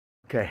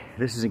Okay,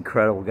 this is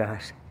incredible,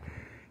 guys.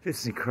 This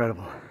is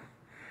incredible.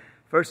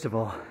 First of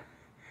all,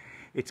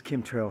 it's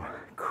chemtrail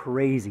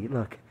crazy.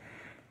 Look,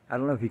 I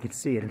don't know if you can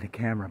see it in the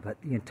camera, but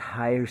the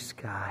entire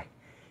sky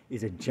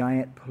is a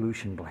giant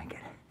pollution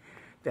blanket.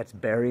 That's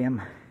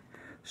barium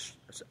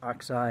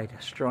oxide,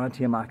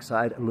 strontium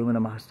oxide,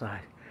 aluminum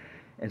oxide,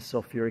 and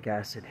sulfuric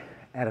acid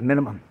at a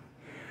minimum.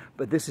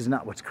 But this is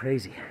not what's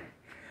crazy.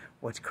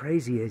 What's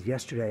crazy is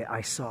yesterday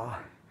I saw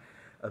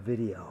a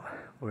video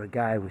where a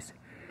guy was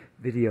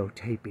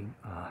videotaping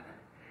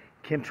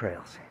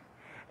chemtrails,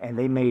 and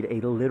they made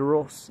a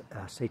literal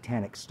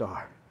satanic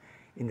star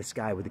in the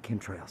sky with the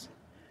chemtrails.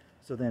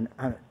 So then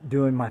I'm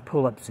doing my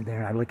pull-ups in there,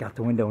 and I look out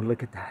the window and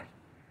look at that.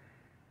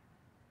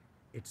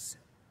 It's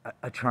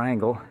a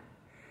triangle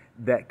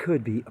that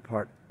could be a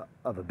part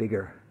of a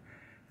bigger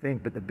thing,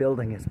 but the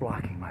building is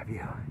blocking my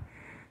view.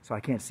 So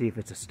I can't see if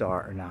it's a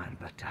star or not,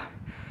 but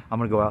I'm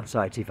gonna go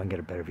outside, see if I can get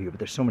a better view. But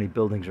there's so many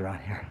buildings around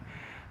here,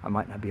 I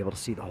might not be able to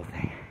see the whole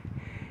thing.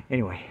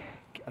 Anyway,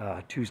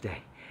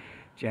 Tuesday,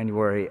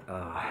 February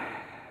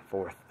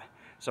 4th,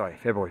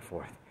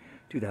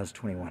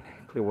 2021,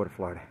 Clearwater,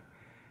 Florida.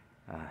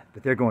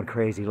 But they're going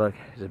crazy. Look,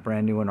 there's a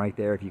brand new one right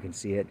there, if you can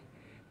see it.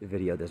 The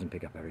video doesn't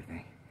pick up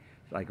everything.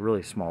 It's like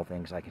really small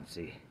things I can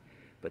see,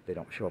 but they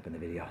don't show up in the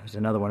video. There's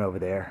another one over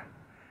there.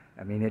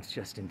 I mean, it's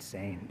just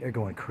insane. They're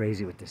going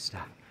crazy with this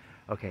stuff.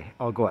 Okay,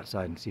 I'll go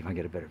outside and see if I can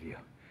get a better view.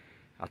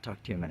 I'll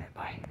talk to you in a minute.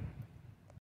 Bye.